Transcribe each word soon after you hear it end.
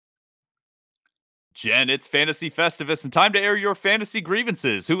Jen, it's Fantasy Festivus and time to air your fantasy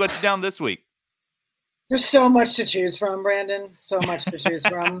grievances. Who let you down this week? There's so much to choose from, Brandon. So much to choose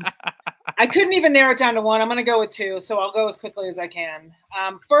from. I couldn't even narrow it down to one. I'm going to go with two, so I'll go as quickly as I can.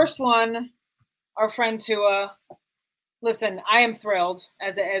 First one, our friend Tua. Listen, I am thrilled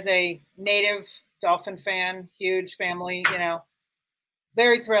as a native Dolphin fan, huge family,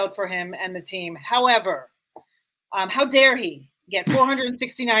 very thrilled for him and the team. However, how dare he get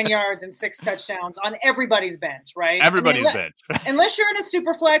 469 yards and 6 touchdowns on everybody's bench, right? Everybody's bench. Unless you're in a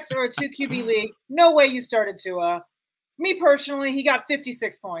super flex or a 2 QB league, no way you started Tua. Me personally, he got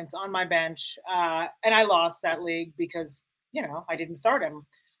 56 points on my bench, and I lost that league because, I didn't start him.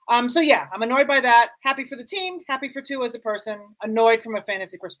 So, yeah, I'm annoyed by that. Happy for the team, happy for Tua as a person, annoyed from a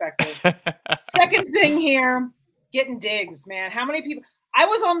fantasy perspective. Second thing here, getting digs, man. How many people? I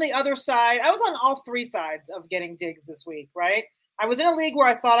was on the other side. I was on all three sides of getting digs this week, right? I was in a league where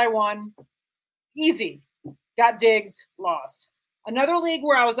I thought I won. Easy. Got digs, lost. Another league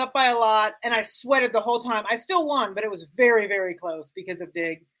where I was up by a lot, and I sweated the whole time. I still won, but it was very, very close because of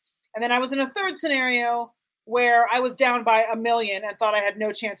digs. And then I was in a third scenario where I was down by 1 million and thought I had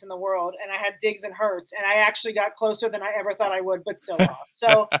no chance in the world, and I had digs and hurts, and I actually got closer than I ever thought I would, but still lost.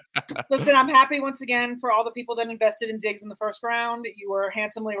 So, listen, I'm happy once again for all the people that invested in digs in the first round. You were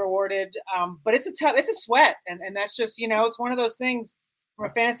handsomely rewarded, but it's a sweat, and that's just, it's one of those things. From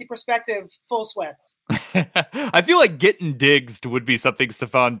a fantasy perspective, full sweats. I feel like getting digs would be something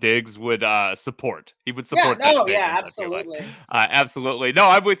Stephon Diggs would support. He would support that statement. Yeah, absolutely. Absolutely. No,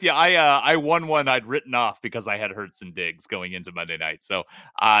 I'm with you. I won one I'd written off because I had Hurts and Diggs going into Monday night. So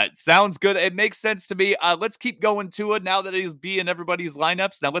sounds good. It makes sense to me. Let's keep going to it now that he's in everybody's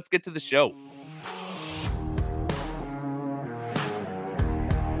lineups. Now let's get to the show.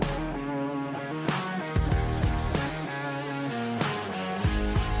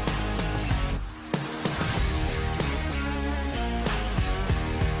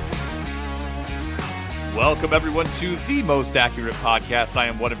 Welcome, everyone, to the Most Accurate Podcast. I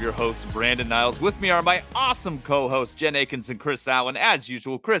am one of your hosts, Brandon Niles. With me are my awesome co-hosts, Jen Akins and Chris Allen. As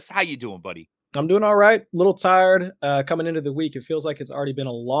usual, Chris, how you doing, buddy? I'm doing all right. A little tired coming into the week. It feels like it's already been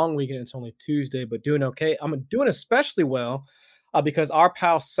a long week and it's only Tuesday, but doing okay. I'm doing especially well because our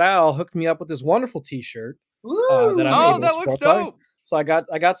pal Sal hooked me up with this wonderful T-shirt that I'm able to looks dope. So I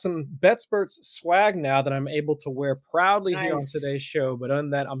got some BetSperts swag now that I'm able to wear proudly here on today's show. But other than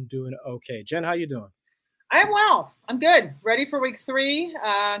that, I'm doing okay. Jen, how you doing? I'm well. I'm good. Ready for week 3,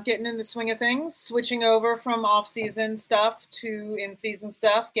 getting in the swing of things, switching over from off-season stuff to in-season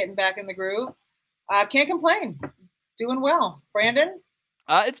stuff, getting back in the groove. Can't complain. Doing well. Brandon?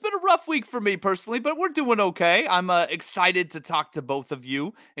 It's been a rough week for me personally, but we're doing okay. I'm excited to talk to both of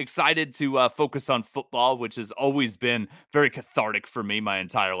you. Excited to focus on football, which has always been very cathartic for me my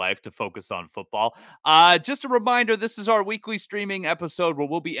entire life to focus on football. Just a reminder, this is our weekly streaming episode where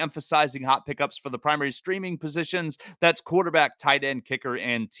we'll be emphasizing hot pickups for the primary streaming positions. That's quarterback, tight end, kicker,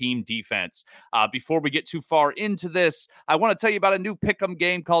 and team defense. Before we get too far into this, I want to tell you about a new pick'em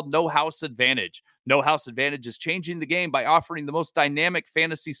game called No House Advantage. No House Advantage is changing the game by offering the most dynamic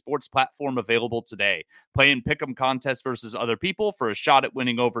fantasy sports platform available today. Play in pick'em contests versus other people for a shot at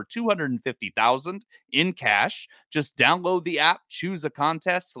winning over $250,000 in cash. Just download the app, choose a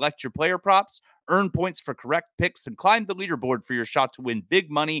contest, select your player props, earn points for correct picks, and climb the leaderboard for your shot to win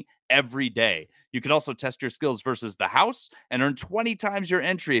big money every day. You can also test your skills versus the house and earn 20 times your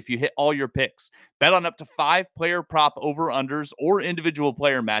entry if you hit all your picks. Bet on up to 5 player prop over-unders or individual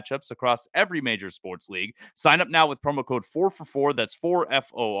player matchups across every major sports league. Sign up now with promo code 4for4, that's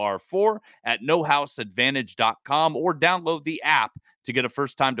 4FOR4, at nohouseadvantage.com or download the app to get a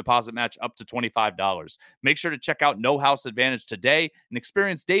first-time deposit match up to $25. Make sure to check out No House Advantage today and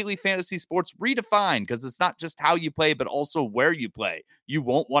experience daily fantasy sports redefined, because it's not just how you play, but also where you play. You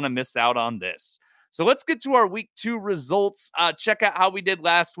won't want to miss out on this. So let's get to our week 2 results. Check out how we did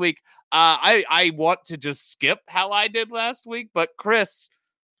last week. I want to just skip how I did last week, but Chris,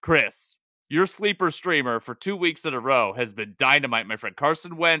 your sleeper streamer for 2 weeks in a row has been dynamite, my friend.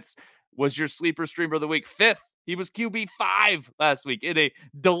 Carson Wentz was your sleeper streamer of the week, 5th. He was QB 5 last week in a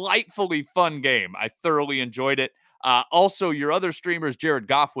delightfully fun game. I thoroughly enjoyed it. Also, your other streamers, Jared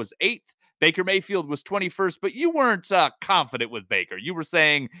Goff was 8th. Baker Mayfield was 21st, but you weren't confident with Baker. You were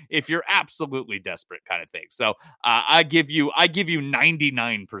saying if you're absolutely desperate kind of thing. So I give you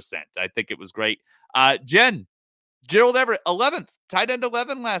 99%. I think it was great. Jen, Gerald Everett, 11th. Tight end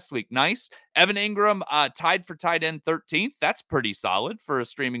 11 last week. Nice. Evan Ingram tied for tight end 13th. That's pretty solid for a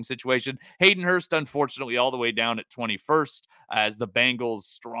streaming situation. Hayden Hurst, unfortunately, all the way down at 21st as the Bengals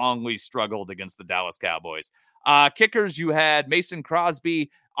strongly struggled against the Dallas Cowboys. Kickers, you had Mason Crosby,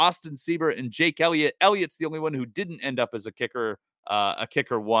 Austin Siebert and Jake Elliott. Elliott's the only one who didn't end up as a kicker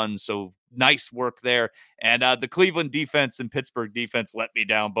one. So nice work there. And the Cleveland defense and Pittsburgh defense let me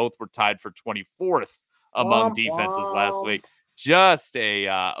down. Both were tied for 24th among defenses last week. Just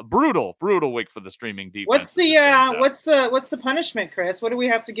a brutal week for the streaming defense. What's the punishment, Chris? What do we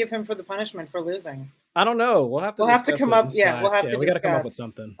have to give him for the punishment for losing? I don't know. We'll have to come up. Yeah, we'll have to. We got to come up with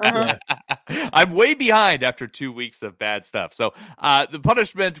something. Uh-huh. Yeah. I'm way behind after 2 weeks of bad stuff. So the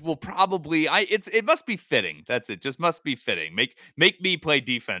punishment will probably it must be fitting. That's it. Just must be fitting. Make me play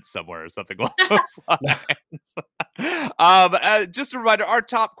defense somewhere or something along those lines. Just a reminder, our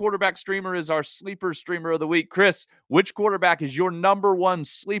top quarterback streamer is our sleeper streamer of the week. Chris, which quarterback is your number one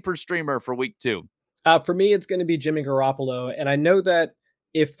sleeper streamer for week 2? For me, it's going to be Jimmy Garoppolo, and I know that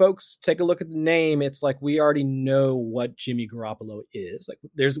if folks take a look at the name, it's like we already know what Jimmy Garoppolo is. Like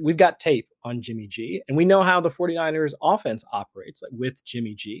we've got tape on Jimmy G, and we know how the 49ers offense operates, like with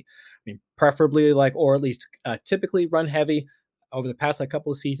Jimmy G. I mean, preferably or at least typically run heavy. Over the past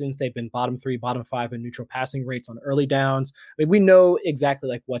couple of seasons, they've been bottom 3, bottom 5 in neutral passing rates on early downs. I mean, we know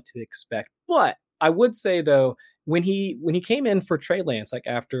exactly what to expect. But I would say though, when he came in for Trey Lance,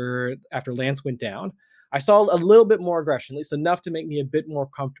 after Lance went down, I saw a little bit more aggression, at least enough to make me a bit more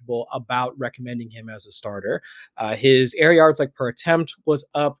comfortable about recommending him as a starter. His air yards per attempt was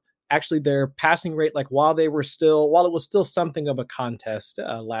up. Actually, their passing rate, while it was still something of a contest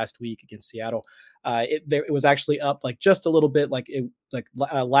last week against Seattle, it was actually up just a little bit.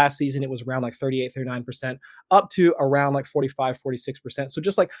 Last season, it was around 38, 39%, up to around 45, 46%. So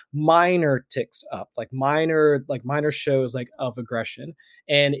just minor ticks up, minor shows of aggression.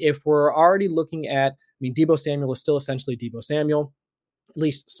 And if we're already looking at, Deebo Samuel is still essentially Deebo Samuel. At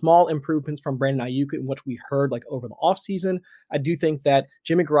least small improvements from Brandon Ayuk in what we heard over the offseason. I do think that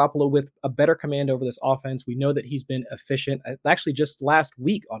Jimmy Garoppolo with a better command over this offense, we know that he's been efficient. Actually, just last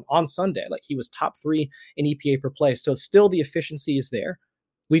week on Sunday, he was top 3 in EPA per play. So still the efficiency is there.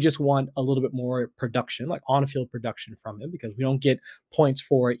 We just want a little bit more production, on-field production from him, because we don't get points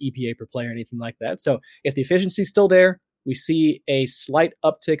for EPA per play or anything like that. So if the efficiency is still there, we see a slight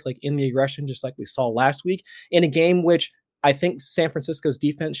uptick in the aggression, just like we saw last week in a game which I think San Francisco's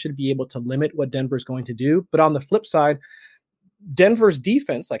defense should be able to limit what Denver's going to do. But on the flip side, Denver's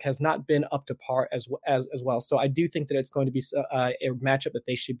defense has not been up to par as well. So I do think that it's going to be a matchup that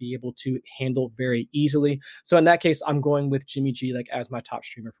they should be able to handle very easily. So in that case, I'm going with Jimmy G as my top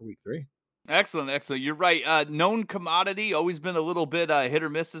streamer for week 3. Excellent. You're right. Known commodity, always been a little bit hit or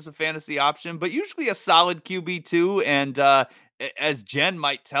miss as a fantasy option, but usually a solid QB too. And as Jen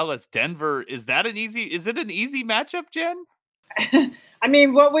might tell us, Denver, is it an easy matchup, Jen?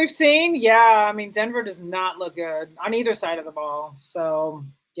 What we've seen, yeah. Denver does not look good on either side of the ball. So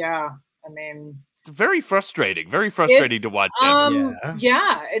yeah, it's very frustrating to watch.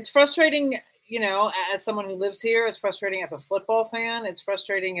 Yeah, it's frustrating. As someone who lives here, it's frustrating as a football fan. It's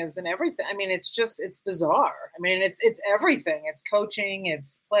frustrating as in everything. It's bizarre. It's everything. It's coaching,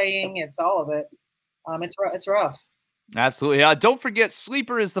 it's playing, it's all of it. It's rough. Absolutely. Don't forget,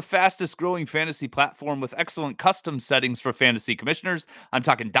 Sleeper is the fastest growing fantasy platform with excellent custom settings for fantasy commissioners. I'm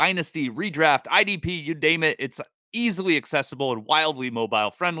talking Dynasty, Redraft, IDP, you name it. It's easily accessible and wildly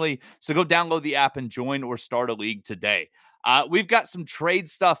mobile friendly. So go download the app and join or start a league today. We've got some trade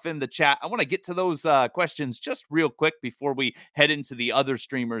stuff in the chat. I want to get to those questions just real quick before we head into the other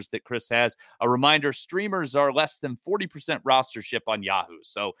streamers that Chris has. A reminder, streamers are less than 40% rostership on Yahoo.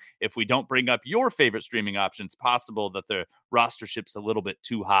 So if we don't bring up your favorite streaming option, it's possible that the rostership's a little bit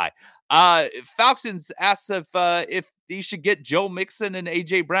too high. Falcons asks if he should get Joe Mixon and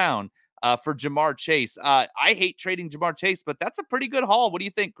A.J. Brown for Jamar Chase. I hate trading Jamar Chase, but that's a pretty good haul. What do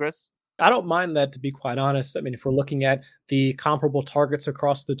you think, Chris? I don't mind that, to be quite honest. If we're looking at the comparable targets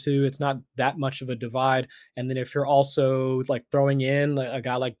across the two, it's not that much of a divide. And then if you're also throwing in a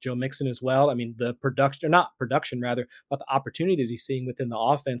guy like Joe Mixon as well, the but the opportunity that he's seeing within the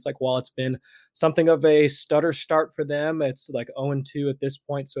offense, while it's been something of a stutter start for them, it's 0-2 at this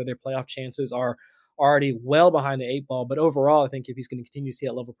point. So their playoff chances are already well behind the 8 ball. But overall, I think if he's going to continue to see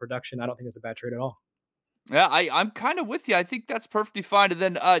that level of production, I don't think it's a bad trade at all. Yeah, I'm kind of with you. I think that's perfectly fine. And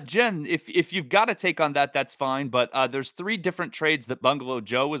then, Jen, if you've got to take on that, that's fine. But there's 3 different trades that Bungalow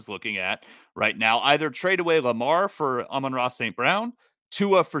Joe is looking at right now. Either trade away Lamar for Amon-Ra St. Brown,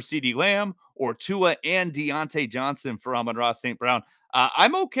 Tua for CeeDee Lamb, or Tua and Deontay Johnson for Amon-Ra St. Brown.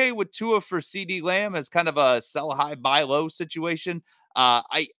 I'm okay with Tua for CeeDee Lamb as kind of a sell high, buy low situation.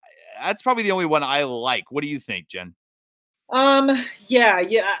 That's probably the only one I like. What do you think, Jen? Yeah.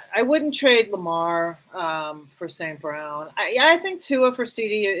 I wouldn't trade Lamar for St. Brown. I think Tua for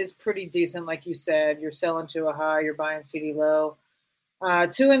CD is pretty decent, like you said. You're selling Tua high, you're buying CD low.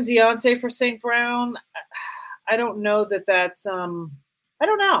 Two and Deontay for St. Brown. I don't know that that's. I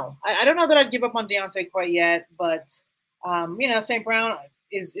don't know. I don't know that I'd give up on Deontay quite yet, but St. Brown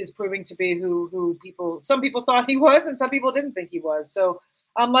is proving to be who some people thought he was, and some people didn't think he was. So,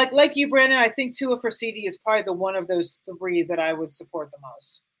 like you, Brandon, I think Tua for CD is probably the one of those three that I would support the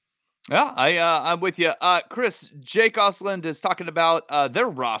most. Yeah, I'm with you. Chris, Jake Osland is talking about their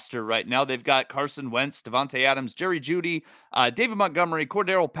roster right now. They've got Carson Wentz, Devontae Adams, Jerry Jeudy, David Montgomery,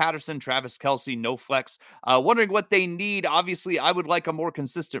 Cordero Patterson, Travis Kelce, no flex. Wondering what they need. Obviously, I would like a more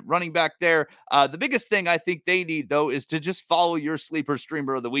consistent running back there. The biggest thing I think they need, though, is to just follow your sleeper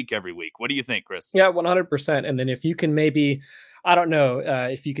streamer of the week every week. What do you think, Chris? Yeah, 100%. And then if you can maybe, I don't know,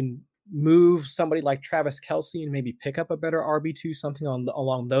 if you can move somebody like Travis Kelce and maybe pick up a better RB2, something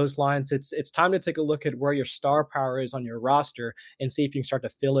along those lines, it's time to take a look at where your star power is on your roster and see if you can start to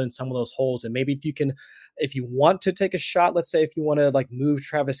fill in some of those holes. And maybe if you want to take a shot, let's say if you want to like move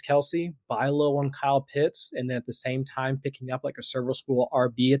Travis Kelce, buy low on Kyle Pitts, and then at the same time picking up like a serviceable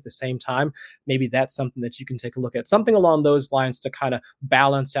RB at the same time, maybe that's something that you can take a look at. Something along those lines to kind of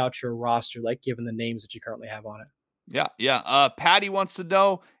balance out your roster, like given the names that you currently have on it. Yeah. Patty wants to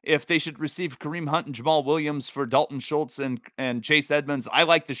know if they should receive Kareem Hunt and Jamal Williams for Dalton Schultz and Chase Edmonds. I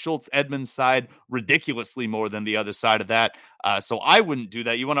like the Schultz Edmonds side ridiculously more than the other side of that. So I wouldn't do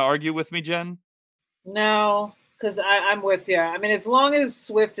that. You want to argue with me, Jen? No, because I'm with you. I mean, as long as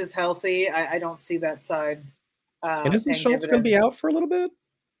Swift is healthy, I don't see that side. And isn't paying Schultz going to be dividends. out for a little bit?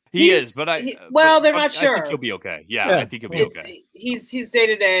 He is, but they're not I sure. think he'll be okay. Yeah, Yeah. I think he'll be okay. He's day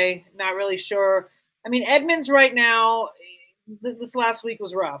to day, not really sure. I mean, Edmonds right now, this last week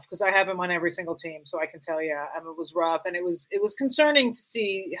was rough because I have him on every single team, so I can tell you, it was rough, and it was concerning to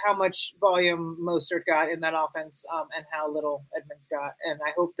see how much volume Mostert got in that offense, and how little Edmonds got. And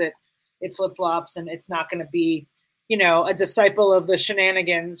I hope that it flip flops and it's not going to be, a disciple of the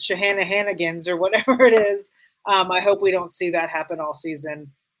Shanahanigans or whatever it is. I hope we don't see that happen all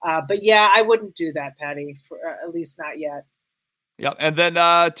season. But yeah, I wouldn't do that, Patty, for at least not yet. Yep. And then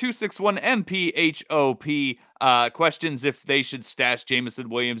 261 MPHOP questions if they should stash Jameson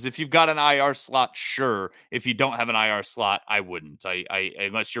Williams. If you've got an IR slot, sure. If you don't have an IR slot, I wouldn't.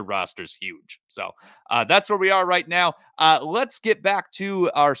 Unless your roster's huge. So that's where we are right now. Let's get back to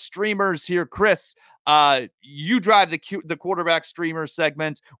our streamers here. Chris, you drive the quarterback streamer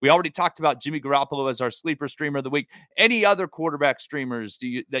segment. We already talked about Jimmy Garoppolo as our sleeper streamer of the week. Any other quarterback streamers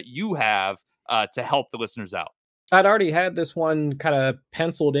that you have to help the listeners out? I'd already had this one kind of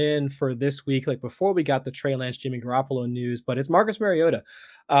penciled in for this week, like before we got the Trey Lance, Jimmy Garoppolo news, but it's Marcus Mariota.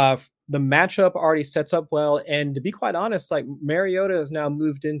 The matchup already sets up well. And to be quite honest, like Mariota has now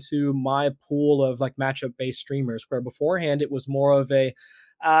moved into my pool of like matchup based streamers, where beforehand it was more of a,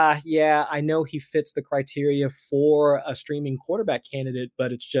 yeah, I know he fits the criteria for a streaming quarterback candidate,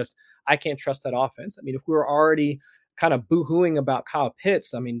 but it's just, I can't trust that offense. I mean, if we were already kind of boo-hooing about Kyle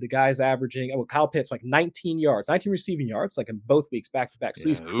Pitts. I mean, the guy's averaging, Kyle Pitts, like 19 receiving yards, like in both weeks back-to-back. So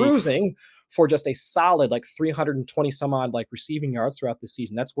he's cruising for just a solid, like 320 some odd, like receiving yards throughout the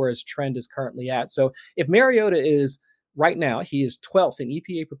season. That's where his trend is currently at. So if Mariota is right now, he is 12th in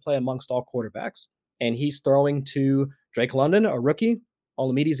EPA per play amongst all quarterbacks, and he's throwing to Drake London, a rookie,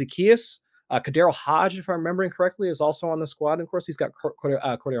 Olamide Zaccheaus, Kadero Hodge, if I'm remembering correctly, is also on the squad. And of course, he's got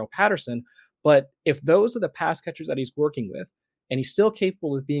Cordero Patterson. But if those are the pass catchers that he's working with, and he's still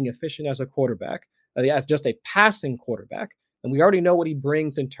capable of being efficient as a quarterback, as just a passing quarterback, and we already know what he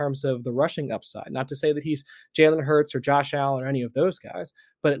brings in terms of the rushing upside, not to say that he's Jalen Hurts or Josh Allen or any of those guys,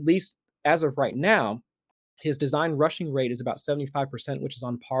 but at least as of right now, his design rushing rate is about 75%, which is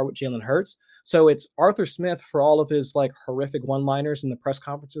on par with Jalen Hurts. So it's Arthur Smith for all of his like horrific one-liners in the press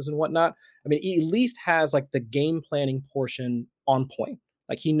conferences and whatnot. I mean, he at least has like the game planning portion on point.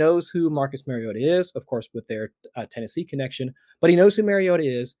 Like he knows who Marcus Mariota is, of course, with their Tennessee connection, but he knows who Mariota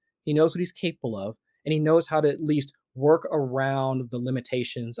is. He knows what he's capable of, and he knows how to at least work around the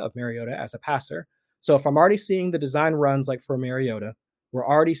limitations of Mariota as a passer. So if I'm already seeing the design runs like for Mariota, we're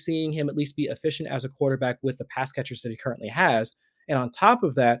already seeing him at least be efficient as a quarterback with the pass catchers that he currently has. And on top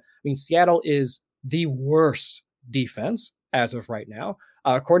of that, I mean, Seattle is the worst defense as of right now.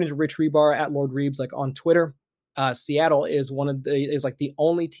 According to Rich Rebar at Lord Reeves, like on Twitter, Seattle is like the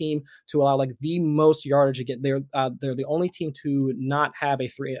only team to allow like the most yardage again. They're the only team to not have a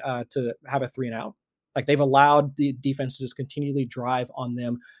three and out. Like they've allowed the defense to just continually drive on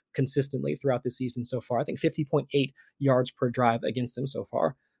them consistently throughout the season so far. I think 50.8 yards per drive against them so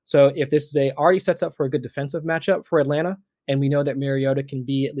far. So if this is already sets up for a good defensive matchup for Atlanta, and we know that Mariota can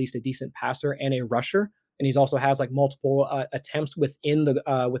be at least a decent passer and a rusher, and he's also has like multiple attempts within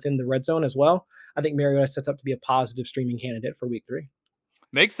the red zone as well, I think Mariota sets up to be a positive streaming candidate for week 3.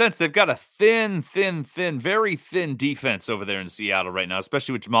 Makes sense. They've got a very thin defense over there in Seattle right now,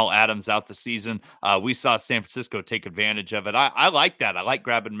 especially with Jamal Adams out the season. We saw San Francisco take advantage of it. I like that. I like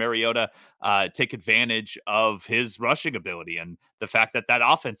grabbing Mariota, take advantage of his rushing ability and the fact that that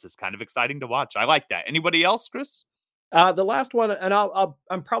offense is kind of exciting to watch. I like that. Anybody else, Chris? The last one, and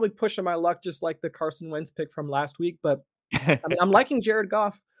I'm probably pushing my luck just like the Carson Wentz pick from last week, but I mean, I'm liking Jared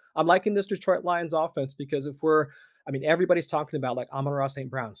Goff. I'm liking this Detroit Lions offense because I mean, everybody's talking about like Amon-Ra St.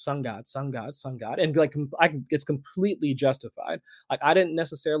 Brown, sun god, sun god, sun god, and like it's completely justified. Like I didn't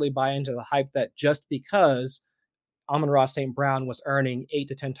necessarily buy into the hype that just because Amon-Ra St. Brown was earning 8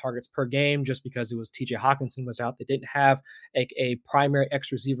 to 10 targets per game just because it was TJ Hawkinson was out. They didn't have a primary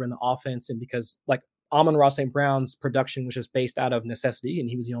X receiver in the offense. And because like Amon-Ra St. Brown's production was just based out of necessity and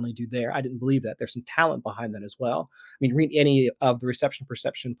he was the only dude there, I didn't believe that. There's some talent behind that as well. I mean, read any of the reception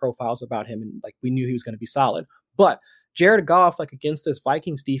perception profiles about him and like we knew he was going to be solid. But Jared Goff, like against this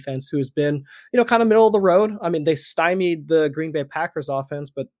Vikings defense, who has been, kind of middle of the road. I mean, they stymied the Green Bay Packers offense,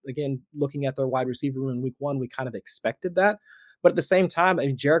 but again, looking at their wide receiver room in week one, we kind of expected that. But at the same time, I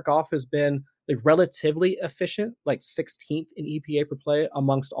mean, Jared Goff has been like relatively efficient, like 16th in EPA per play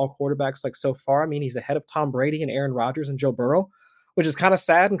amongst all quarterbacks like so far. I mean, he's ahead of Tom Brady and Aaron Rodgers and Joe Burrow, which is kind of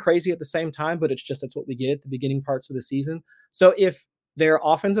sad and crazy at the same time, but that's what we get at the beginning parts of the season. So if their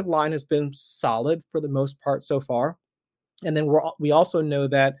offensive line has been solid for the most part so far, and then we also know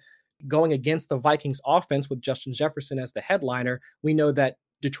that going against the Vikings offense with Justin Jefferson as the headliner, we know that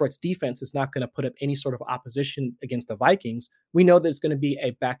Detroit's defense is not going to put up any sort of opposition against the Vikings. We know that it's going to be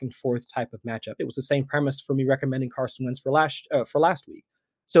a back and forth type of matchup. It was the same premise for me recommending Carson Wentz for last week.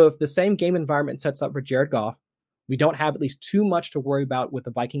 So if the same game environment sets up for Jared Goff, we don't have at least too much to worry about with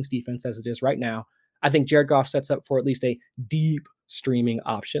the Vikings defense as it is right now. I think Jared Goff sets up for at least a deep streaming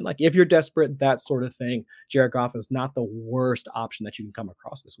option. Like if you're desperate, that sort of thing, Jared Goff is not the worst option that you can come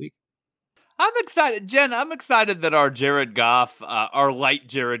across this week. I'm excited, Jen. I'm excited that our Jared Goff, our light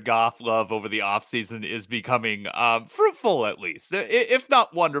Jared Goff love over the offseason is becoming fruitful, at least, if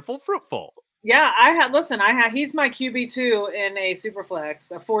not wonderful, fruitful. Yeah, he's my QB2 in a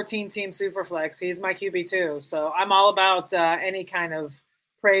superflex, a 14-team superflex. He's my QB2. So I'm all about any kind of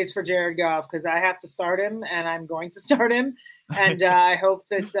praise for Jared Goff because I have to start him and I'm going to start him. And I hope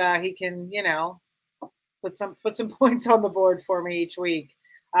that he can, put some points on the board for me each week.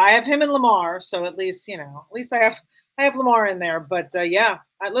 I have him and Lamar, so at least I have Lamar in there. But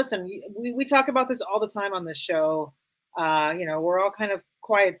listen, we talk about this all the time on this show. We're all kind of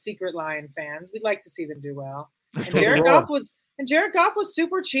quiet secret Lion fans. We'd like to see them do well. And Jared Goff was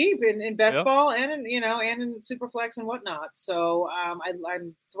super cheap in best ball and in Superflex and whatnot. So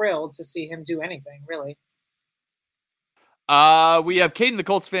I'm thrilled to see him do anything really. We have Caden the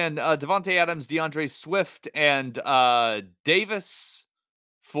Colts fan, Devontae Adams, DeAndre Swift, and Davis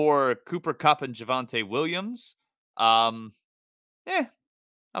for Cooper Kupp and Javonte Williams. I'm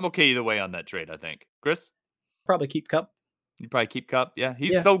okay either way on that trade, I think. Chris? Probably keep Kupp. You probably keep Kupp. Yeah,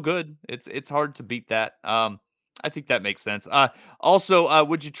 he's so good. It's hard to beat that. I think that makes sense. Also,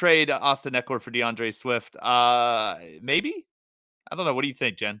 would you trade Austin Eckler for DeAndre Swift? Maybe. I don't know. What do you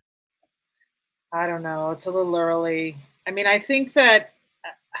think, Jen? I don't know. It's a little early. I mean, I think that.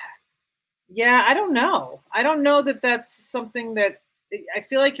 I don't know. I don't know that that's something that I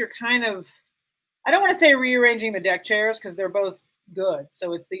feel like you're kind of. I don't want to say rearranging the deck chairs because they're both good.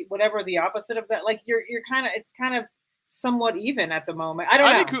 So it's the opposite of that. Like you're kind of. It's kind of somewhat even at the moment. I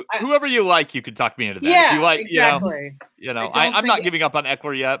don't know. Think whoever you like, you could talk me into that. Yeah, if you like, exactly. I'm not giving up on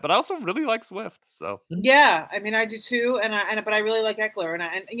Eckler yet, but I also really like Swift. So yeah, I mean, I do too, but I really like Eckler,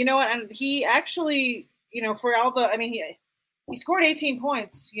 and you know what? And he actually, for all the, I mean, he scored 18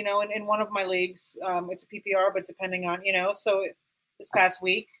 points, in one of my leagues. It's a PPR, but depending on, so this past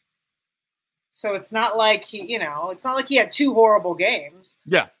week. So it's not like he had two horrible games.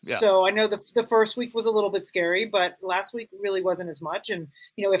 Yeah. So I know the first week was a little bit scary, but last week really wasn't as much. And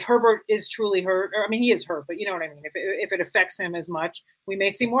if Herbert is truly hurt, or I mean he is hurt, but you know what I mean. If it affects him as much, we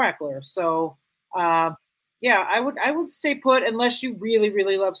may see more Eckler. So I would stay put unless you really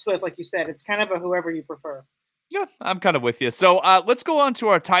really love Swift, like you said. It's kind of a whoever you prefer. Yeah, I'm kind of with you. So let's go on to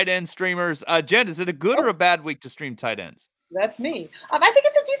our tight end streamers. Jen, is it a good or a bad week to stream tight ends? That's me. I think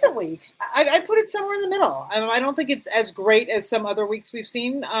it's a decent week. I put it somewhere in the middle. I don't think it's as great as some other weeks we've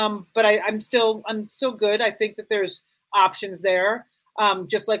seen, but I'm still good. I think that there's options there.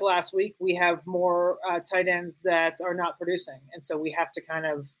 Just like last week, we have more tight ends that are not producing, and so we have to kind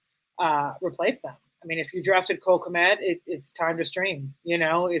of replace them. I mean, if you drafted Cole Kmet, it's time to stream.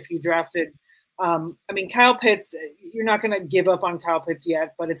 If you drafted I mean, Kyle Pitts, you're not going to give up on Kyle Pitts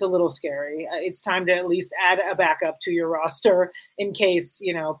yet, but it's a little scary. It's time to at least add a backup to your roster in case,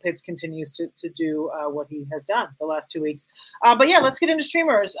 Pitts continues to do what he has done the last 2 weeks. But yeah, let's get into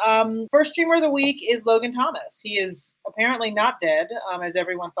streamers. First streamer of the week is Logan Thomas. He is apparently not dead, as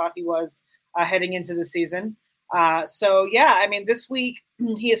everyone thought he was heading into the season. So yeah, I mean, this week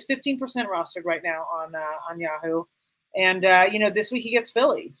he is 15% rostered right now on Yahoo. And, this week he gets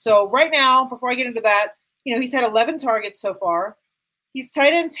Philly. So right now, before I get into that, he's had 11 targets so far. He's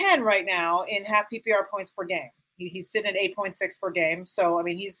tight end 10 right now in half PPR points per game. He's sitting at 8.6 per game. So, I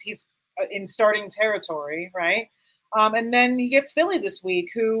mean, he's in starting territory, right? And then he gets Philly this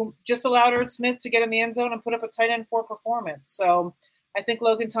week, who just allowed Irv Smith to get in the end zone and put up a tight end 4 performance. So I think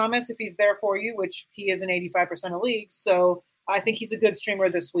Logan Thomas, if he's there for you, which he is in 85% of leagues, so I think he's a good streamer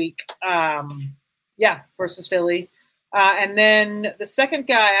this week. Versus Philly. And then the second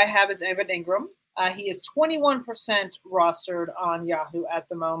guy I have is Evan Ingram. He is 21% rostered on Yahoo at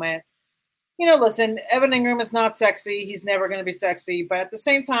the moment. Listen, Evan Ingram is not sexy. He's never going to be sexy. But at the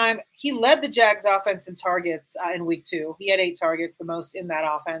same time, he led the Jags offense in targets in week 2. He had 8 targets, the most in that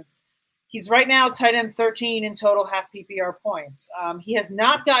offense. He's right now tight end 13 in total half PPR points. He has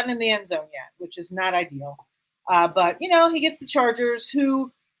not gotten in the end zone yet, which is not ideal. But he gets the Chargers, who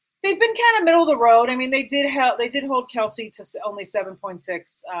they've been kind of middle of the road. I mean, they did hold Kelsey to only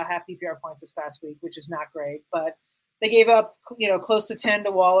 7.6 half PPR points this past week, which is not great. But they gave up, close to 10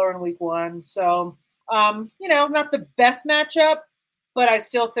 to Waller in week 1. So, not the best matchup, but I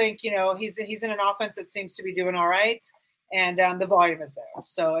still think, he's in an offense that seems to be doing all right. And the volume is there.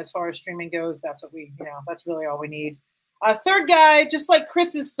 So as far as streaming goes, that's what that's really all we need. Third guy, just like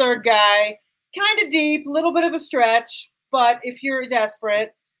Chris's third guy, kind of deep, a little bit of a stretch. But if you're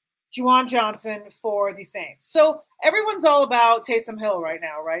desperate, Juwan Johnson for the Saints. So everyone's all about Taysom Hill right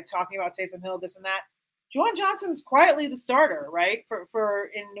now, right? Talking about Taysom Hill, this and that. Juwan Johnson's quietly the starter, right? For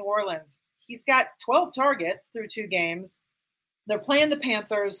in New Orleans. He's got 12 targets through 2 games. They're playing the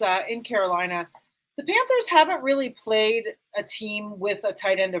Panthers in Carolina. The Panthers haven't really played a team with a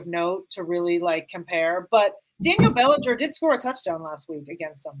tight end of note to really compare, but Daniel Bellinger did score a touchdown last week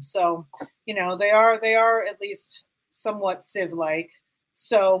against them. So, they are at least somewhat Civ-like.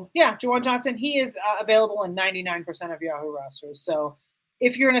 So, yeah, Juwan Johnson, he is available in 99% of Yahoo rosters. So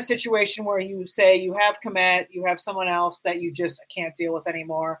if you're in a situation where you say you have Komet, you have someone else that you just can't deal with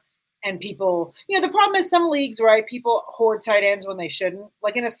anymore, and people, the problem is some leagues, right, people hoard tight ends when they shouldn't.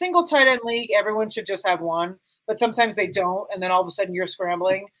 Like in a single tight end league, everyone should just have one, but sometimes they don't, and then all of a sudden you're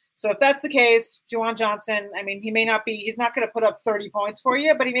scrambling. So if that's the case, Juwan Johnson, I mean, he's not going to put up 30 points for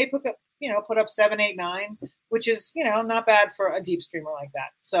you, but he may put up 7, 8, 9, which is, not bad for a deep streamer like that.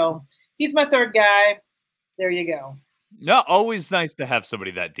 So he's my third guy. There you go. No, always nice to have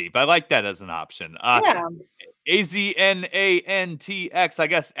somebody that deep. I like that as an option. Yeah. AZNANTX, I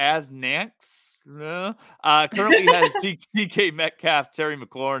guess, as Nanx. Currently has DK Metcalf, Terry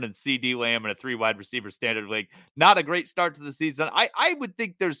McLaurin, and CD Lamb in a 3 wide receiver standard league. Not a great start to the season. I would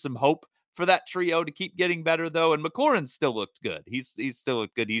think there's some hope for that trio to keep getting better, though. And McLaurin still looked good. He's still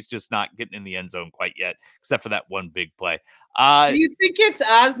looked good. He's just not getting in the end zone quite yet, except for that one big play. Do you think it's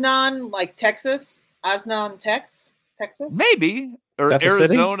Osnon, like Texas? Osnon, Texas? Maybe. Or That's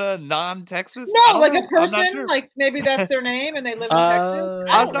Arizona, non-Texas? No, like a person, sure. Like maybe that's their name and they live in Texas.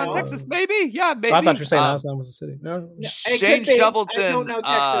 Osnon, Texas, maybe? Yeah, maybe. I thought you were saying Osnon was a city. No. Shane Shovelton. I don't know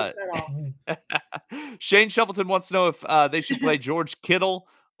Texas at all. Shane Shovelton wants to know if they should play George Kittle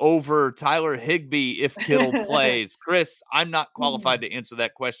over Tyler Higbee if Kittle plays. Chris, I'm not qualified to answer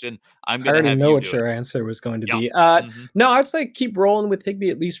that question. I already know what your answer was going to be. No, I'd say keep rolling with Higbee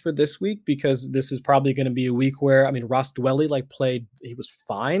at least for this week, because this is probably going to be a week where, Ross Dwelly played, he was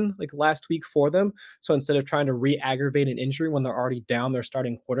fine last week for them. So instead of trying to re-aggravate an injury when they're already down, their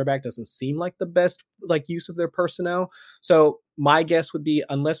starting quarterback doesn't seem like the best use of their personnel. So my guess would be,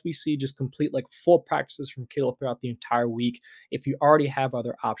 unless we see just complete full practices from Kittle throughout the entire week, if you already have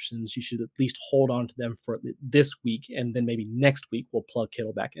other options, you should at least hold on to them for this week, and then maybe next week we'll plug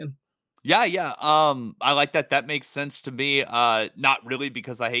Kittle back in. Yeah. I like that. That makes sense to me. Not really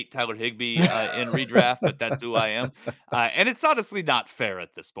because I hate Tyler Higbee in redraft, but that's who I am. And it's honestly not fair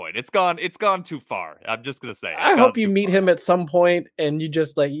at this point. It's gone too far. I'm just gonna say. I hope you meet him at some point and you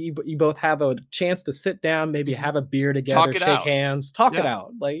just you both have a chance to sit down, maybe have a beer together, shake hands, talk it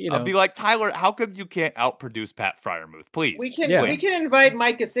out. I'll be like, Tyler, how come you can't outproduce Pat Fryermuth? Please. We can invite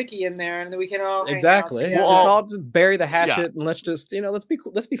Mike Gesicki in there, and we can all exactly. Hang out we'll all just bury the hatchet and let's just let's be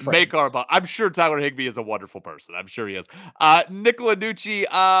friends. Make our I'm sure Tyler Higbee is a wonderful person. I'm sure he is. Nicola Nucci,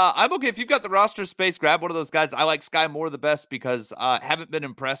 I'm okay. If you've got the roster space, grab one of those guys. I like Sky Moore the best because haven't been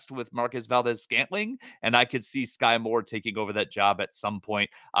impressed with Marquez Valdez-Scantling, and I could see Sky Moore taking over that job at some point.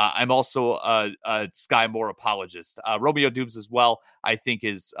 I'm also a Sky Moore apologist. Romeo Dubes as well, I think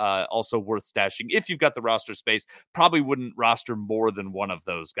is also worth stashing. If you've got the roster space, probably wouldn't roster more than one of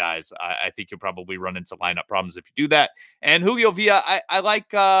those guys. I think you'll probably run into lineup problems if you do that. And Julio Villa, I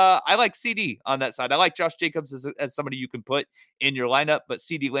like CD on that side. I like Josh Jacobs as somebody you can put in your lineup, but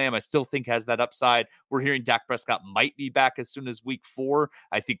CD Lamb I still think has that upside. We're hearing Dak Prescott might be back as soon as week 4.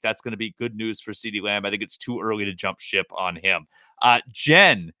 I think that's going to be good news for CD Lamb. I think it's too early to jump ship on him.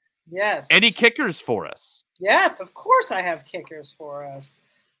 Jen, yes. Any kickers for us? Yes, of course I have kickers for us.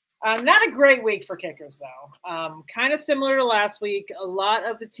 Not a great week for kickers, though. Kind of similar to last week. A lot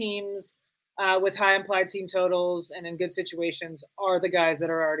of the teams with high implied team totals and in good situations are the guys that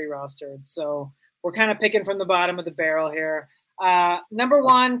are already rostered. So we're kind of picking from the bottom of the barrel here. Number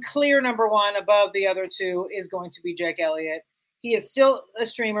one, clear number one above the other two is going to be Jake Elliott. He is still a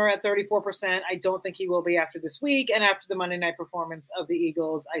streamer at 34%. I don't think he will be after this week. And after the Monday night performance of the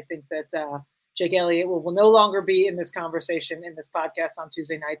Eagles, I think that Jake Elliott will no longer be in this conversation in this podcast on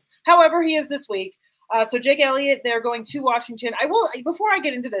Tuesday nights. However, he is this week. So Jake Elliott, they're going to Washington. I will, before I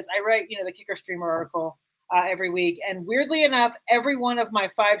get into this, I write, the Kicker Streamer article every week. And weirdly enough, every one of my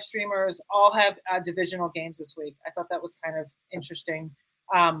 5 streamers all have divisional games this week. I thought that was kind of interesting.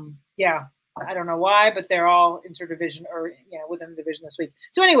 Yeah, I don't know why, but they're all interdivision or within the division this week.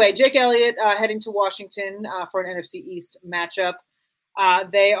 So anyway, Jake Elliott heading to Washington for an NFC East matchup.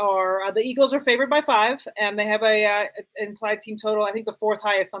 The Eagles are favored by 5, and they have a implied team total, I think the 4th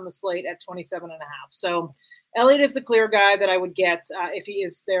highest on the slate at 27.5. So Elliott is the clear guy that I would get if he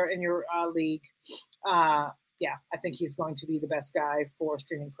is there in your league. I think he's going to be the best guy for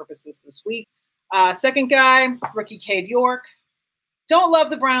streaming purposes this week. Second guy, rookie Cade York. Don't love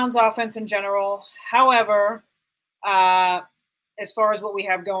the Browns offense in general. However, as far as what we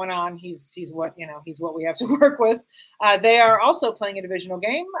have going on, he's what we have to work with. They are also playing a divisional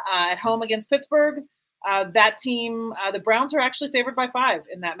game at home against Pittsburgh. That team, the Browns are actually favored by 5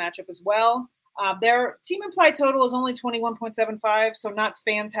 in that matchup as well. Their team implied total is only 21.75, so not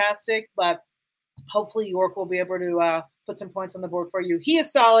fantastic, but hopefully York will be able to put some points on the board for you. He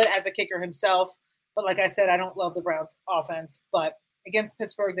is solid as a kicker himself, but like I said, I don't love the Browns offense, but against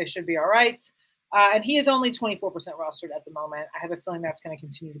Pittsburgh, they should be all right. And he is only 24% rostered at the moment. I have a feeling that's going to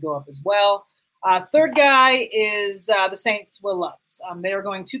continue to go up as well. Third guy is the Saints' Will Lutz. They are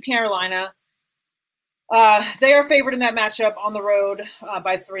going to Carolina. They are favored in that matchup on the road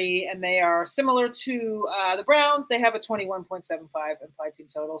by 3, and they are similar to the Browns. They have a 21.75 implied team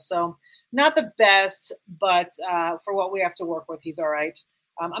total. So not the best, but for what we have to work with, he's all right.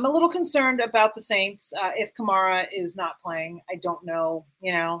 I'm a little concerned about the Saints if Kamara is not playing. I don't know,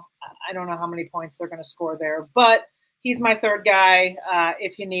 I don't know how many points they're going to score there, but he's my third guy.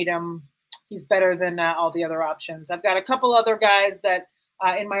 If you need him, he's better than all the other options. I've got a couple other guys that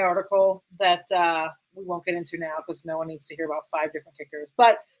in my article that we won't get into now because no one needs to hear about 5 different kickers,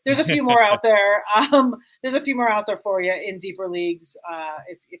 but there's a few more out there. There's a few more out there for you in deeper leagues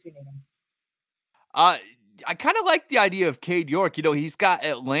if you need them. I kind of like the idea of Cade York. He's got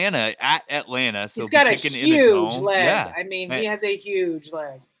Atlanta at Atlanta. So he's got a huge leg. Yeah. I mean, he has a huge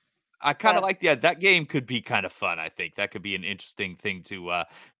leg. I kind of like that game could be kind of fun. I think that could be an interesting thing to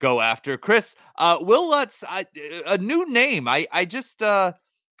go after. Chris, Will Lutz, a new name. I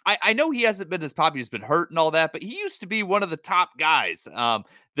know he hasn't been as popular. He's been hurt and all that, but he used to be one of the top guys.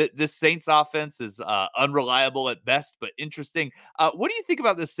 This Saints offense is unreliable at best, but interesting. What do you think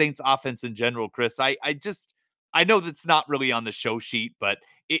about this Saints offense in general, Chris? I know that's not really on the show sheet, but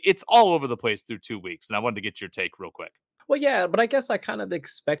it's all over the place through 2 weeks, and I wanted to get your take real quick. Well, yeah, but I guess I kind of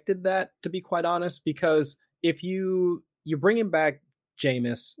expected that, to be quite honest, because if you bring him back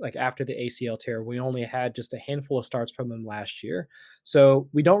Jameis, like after the ACL tear, we only had just a handful of starts from him last year. So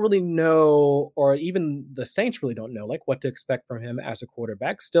we don't really know, or even the Saints really don't know, like what to expect from him as a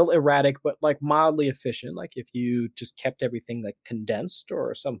quarterback. Still erratic, but like mildly efficient. Like if you just kept everything like condensed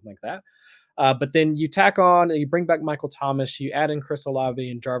or something like that. But then you tack on and you bring back Michael Thomas, you add in Chris Olave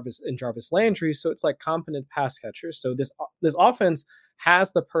and Jarvis Landry. So it's like competent pass catchers. So this offense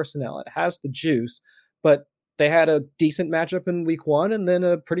has the personnel, it has the juice, but they had a decent matchup in week 1 and then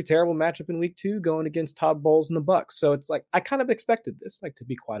a pretty terrible matchup in week 2 going against Todd Bowles and the Bucs. So it's like, I kind of expected this, like, to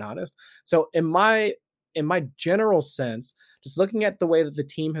be quite honest. So in my in my general sense, just looking at the way that the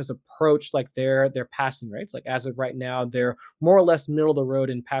team has approached like their passing rates, like as of right now, they're more or less middle of the road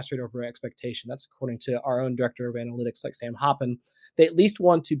in pass rate over expectation. That's according to our own director of analytics, like Sam Hoppen. They at least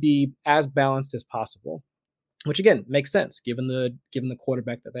want to be as balanced as possible, which again makes sense given the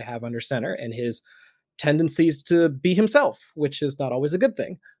quarterback that they have under center and his tendencies to be himself, which is not always a good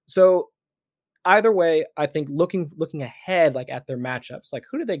thing. So either way, I think looking ahead, like at their matchups, like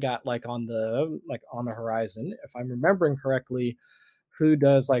who do they got on the horizon? If I'm remembering correctly, who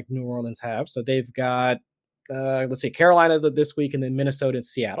does like New Orleans have? So they've got let's see, Carolina this week, and then Minnesota and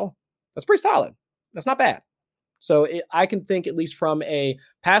Seattle. That's pretty solid. That's not bad. So I can think, at least from a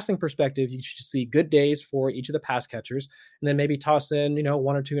passing perspective, you should see good days for each of the pass catchers, and then maybe toss in,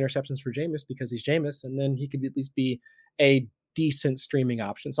 one or two interceptions for Jameis because he's Jameis, and then he could at least be a decent streaming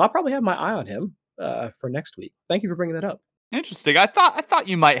option. So I'll probably have my eye on him for next week. Thank you for bringing that up. Interesting. I thought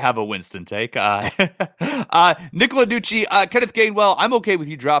you might have a Winston take. Nicola Nucci, Kenneth Gainwell, I'm okay with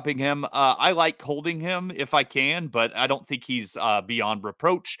you dropping him. I like holding him if I can, but I don't think he's beyond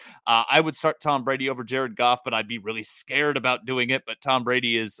reproach. I would start Tom Brady over Jared Goff, but I'd be really scared about doing it. But Tom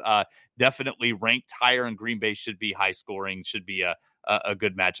Brady is definitely ranked higher, and Green Bay should be high scoring, should be a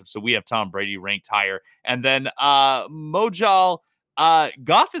good matchup. So we have Tom Brady ranked higher. And then Mojal,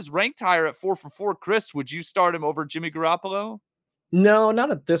 Goff is ranked higher at 4 for 4. Chris, would you start him over Jimmy Garoppolo? No,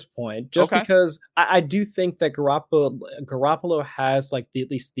 not at this point. Just because I do think that Garoppolo has like at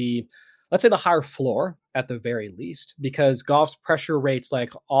least the, let's say, the higher floor at the very least, because Goff's pressure rates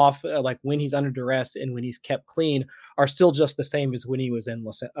like off like when he's under duress and when he's kept clean are still just the same as when he was in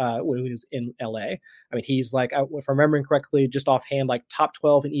LA. I mean, he's like, if I'm remembering correctly, just offhand, like top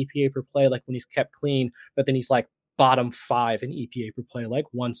 12 in EPA per play, like when he's kept clean, but then he's like bottom 5 in EPA per play, like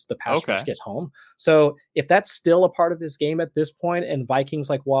once the pass rush gets home. So if that's still a part of this game at this point, and Vikings,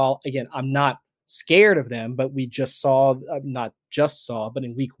 like, while again, I'm not scared of them, but we just saw, not just saw, but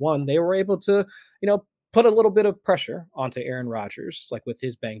in week 1, they were able to, put a little bit of pressure onto Aaron Rodgers, like with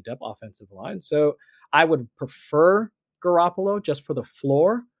his banged up offensive line. So I would prefer Garoppolo just for the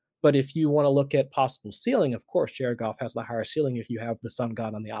floor. But if you want to look at possible ceiling, of course, Jared Goff has the higher ceiling if you have the sun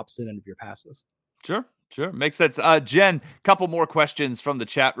god on the opposite end of your passes. Sure. Makes sense. Jen, couple more questions from the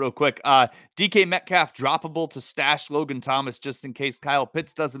chat real quick. DK Metcalf droppable to stash Logan Thomas just in case Kyle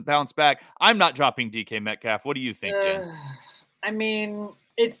Pitts doesn't bounce back. I'm not dropping DK Metcalf. What do you think, Jen? I mean,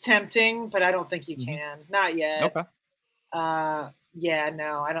 it's tempting, but I don't think you can. Not yet. Okay. Yeah,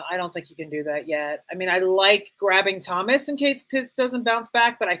 no, I don't think you can do that yet. I mean, I like grabbing Thomas in case Pitts doesn't bounce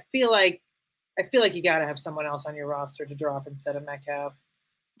back, but I feel like you got to have someone else on your roster to drop instead of Metcalf.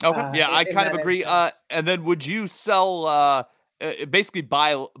 Okay. Yeah, I kind of agree. And then would you sell basically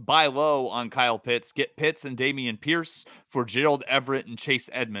buy low on Kyle Pitts, get Pitts and Damian Pierce for Gerald Everett and Chase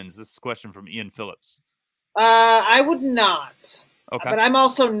Edmonds? This is a question from Ian Phillips. I would not. Okay. But I'm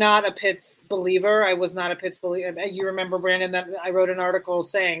also not a Pitts believer. I was not a Pitts believer. You remember, Brandon, that I wrote an article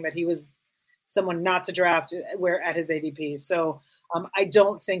saying that he was someone not to draft where at his ADP. So I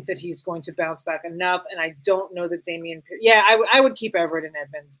don't think that he's going to bounce back enough. And I don't know that Damian. Yeah, I would keep Everett and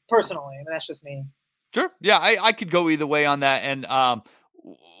Edmonds personally. I mean, that's just me. Sure. Yeah, I could go either way on that. And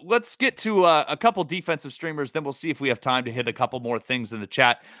let's get to a couple defensive streamers. Then we'll see if we have time to hit a couple more things in the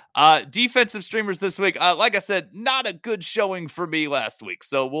chat. Defensive streamers this week. Like I said, not a good showing for me last week.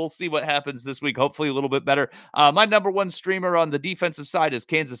 So we'll see what happens this week. Hopefully a little bit better. My number one streamer on the defensive side is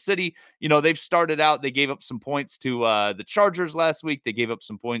Kansas City. They've started out. They gave up some points to the Chargers last week. They gave up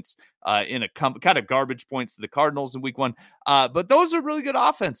some points in a kind of garbage points to the Cardinals in week 1. But those are really good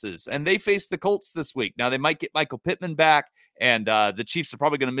offenses. And they face the Colts this week. Now they might get Michael Pittman back. And the Chiefs are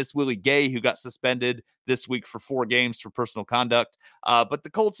probably going to miss Willie Gay, who got suspended this week for 4 games for personal conduct. But the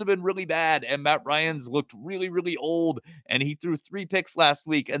Colts have been really bad, and Matt Ryan's looked really, really old, and he threw 3 picks last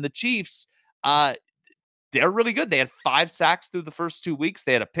week. And the Chiefs, they're really good. They had 5 sacks through the first 2 weeks.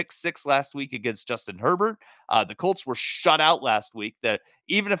 They had a pick 6 last week against Justin Herbert. The Colts were shut out last week. That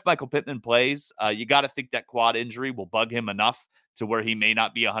even if Michael Pittman plays, you got to think that quad injury will bug him enough to where he may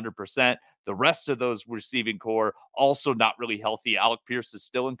not be 100%. The rest of those receiving core also not really healthy. Alec Pierce is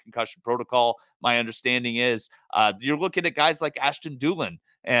still in concussion protocol. My understanding is you're looking at guys like Ashton Dulin,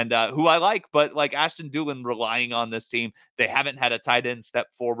 and who I like, but like Ashton Dulin relying on this team. They haven't had a tight end step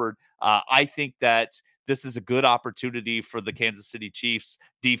forward. I think that this is a good opportunity for the Kansas City Chiefs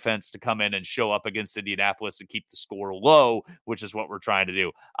defense to come in and show up against Indianapolis and keep the score low, which is what we're trying to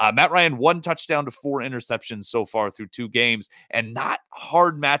do. Matt Ryan, 1 touchdown to 4 interceptions so far through 2 games, and not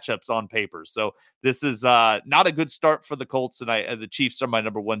hard matchups on paper. So this is not a good start for the Colts, and the Chiefs are my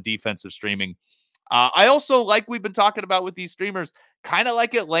number 1 defensive streaming. I also, like we've been talking about with these streamers, kind of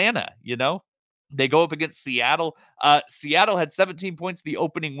like Atlanta, They go up against Seattle. Seattle had 17 points the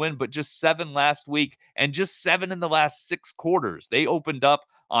opening win, but just 7 last week and just 7 in the last 6 quarters. They opened up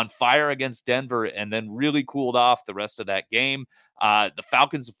on fire against Denver and then really cooled off the rest of that game. The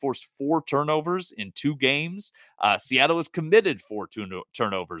Falcons have forced 4 turnovers in 2 games. Seattle has committed 4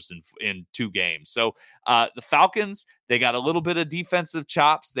 turnovers in 2 games. So the Falcons, they got a little bit of defensive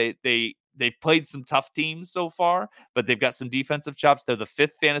chops. They've played some tough teams so far, but they've got some defensive chops. They're the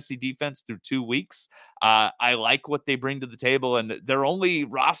 5th fantasy defense through 2 weeks. I like what they bring to the table, and they're only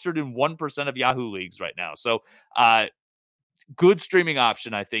rostered in 1% of Yahoo leagues right now. So good streaming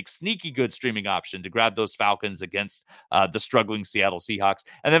option, I think. Sneaky good streaming option to grab those Falcons against the struggling Seattle Seahawks.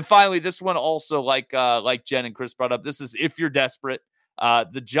 And then finally, this one also, like Jen and Chris brought up, this is if you're desperate.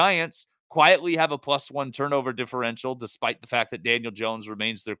 The Giants quietly have a +1 turnover differential, despite the fact that Daniel Jones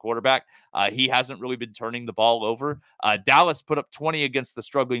remains their quarterback. He hasn't really been turning the ball over. Dallas put up 20 against the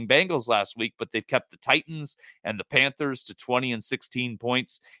struggling Bengals last week, but they've kept the Titans and the Panthers to 20 and 16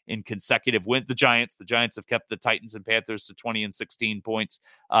 points in consecutive wins. The Giants have kept the Titans and Panthers to 20 and 16 points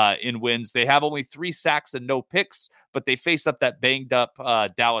in wins. They have only 3 sacks and no picks, but they face up that banged up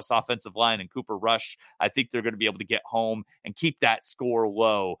Dallas offensive line and Cooper Rush. I think they're going to be able to get home and keep that score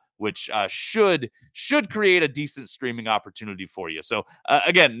low, which should create a decent streaming opportunity for you. So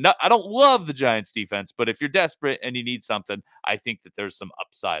again, I don't love the Giants defense, but if you're desperate and you need something, I think that there's some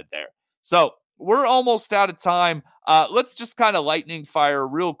upside there. So we're almost out of time. Let's just kind of lightning fire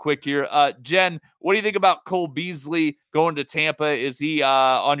real quick here. Jen, what do you think about Cole Beasley going to Tampa? Is he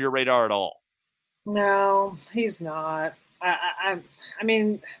on your radar at all? No, he's not. I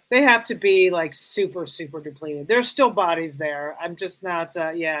mean, they have to be like super, super depleted. There's still bodies there. I'm just not.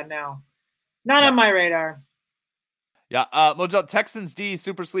 Not on my radar. Yeah, Mojo, Texans D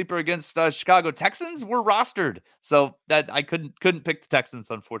super sleeper against Chicago. Texans were rostered, so that I couldn't pick the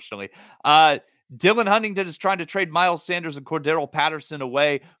Texans, unfortunately. Dylan Huntington is trying to trade Miles Sanders and Cordero Patterson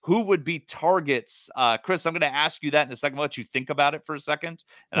away. Who would be targets? Chris, I'm going to ask you that in a second. I'll let you think about it for a second,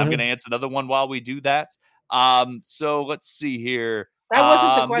 and I'm going to answer another one while we do that. So let's see here. That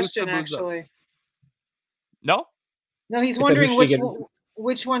wasn't the question, actually. No, he's wondering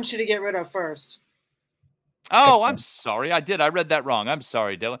which one should he get rid of first. Oh, I'm sorry. I read that wrong. I'm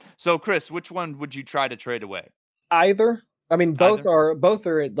sorry, Dylan. So, Chris, which one would you try to trade away? Either. I mean, both are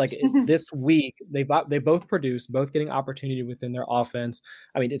like this week. They both produced, both getting opportunity within their offense.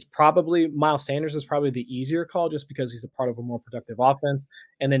 I mean, it's probably Miles Sanders is probably the easier call just because he's a part of a more productive offense.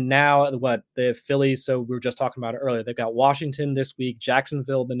 And then now the Phillies. So we were just talking about it earlier. They've got Washington this week,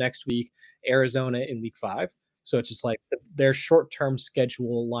 Jacksonville the next week, Arizona in week 5. So it's just like their short-term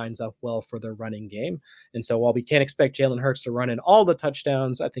schedule lines up well for their running game. And so while we can't expect Jalen Hurts to run in all the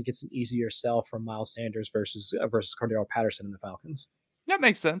touchdowns, I think it's an easier sell for Miles Sanders versus Cordero Patterson and the Falcons. That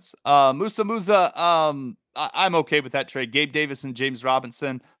makes sense. Musa, I'm okay with that trade. Gabe Davis and James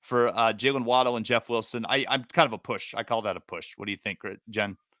Robinson for Jalen Waddle and Jeff Wilson. I'm kind of a push. I call that a push. What do you think,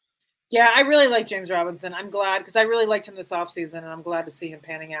 Jen? Yeah, I really like James Robinson. I'm glad because I really liked him this offseason, and I'm glad to see him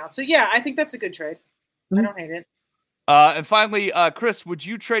panning out. So, yeah, I think that's a good trade. I don't hate it. And finally, Chris, would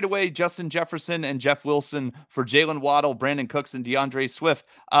you trade away Justin Jefferson and Jeff Wilson for Jalen Waddle, Brandon Cooks, and DeAndre Swift?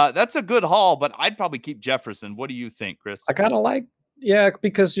 That's a good haul, but I'd probably keep Jefferson. What do you think, Chris? I kind of like,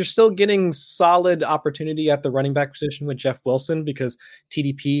 because you're still getting solid opportunity at the running back position with Jeff Wilson because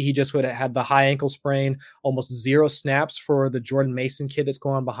TDP, he just would have had the high ankle sprain, almost 0 snaps for the Jordan Mason kid that's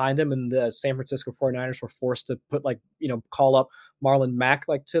going behind him. And the San Francisco 49ers were forced to call up Marlon Mack,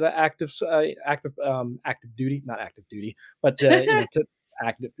 to the active duty, not active duty, but to active.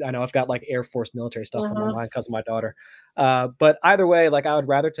 I know I've got Air Force military stuff on my mind because of my daughter. But either way, I would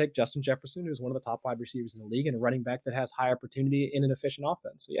rather take Justin Jefferson, who's one of the top wide receivers in the league and a running back that has high opportunity in an efficient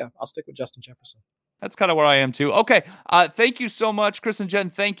offense. So yeah, I'll stick with Justin Jefferson. That's kind of where I am too. Okay. Thank you so much, Chris and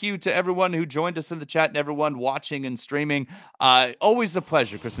Jen. Thank you to everyone who joined us in the chat and everyone watching and streaming. Always a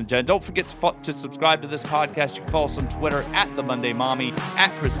pleasure, Chris and Jen. Don't forget to subscribe to this podcast. You can follow us on Twitter at The Monday Mommy,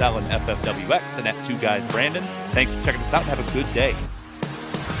 at Chris Allen FFWX, and at 2 Guys Brandon. Thanks for checking us out and have a good day.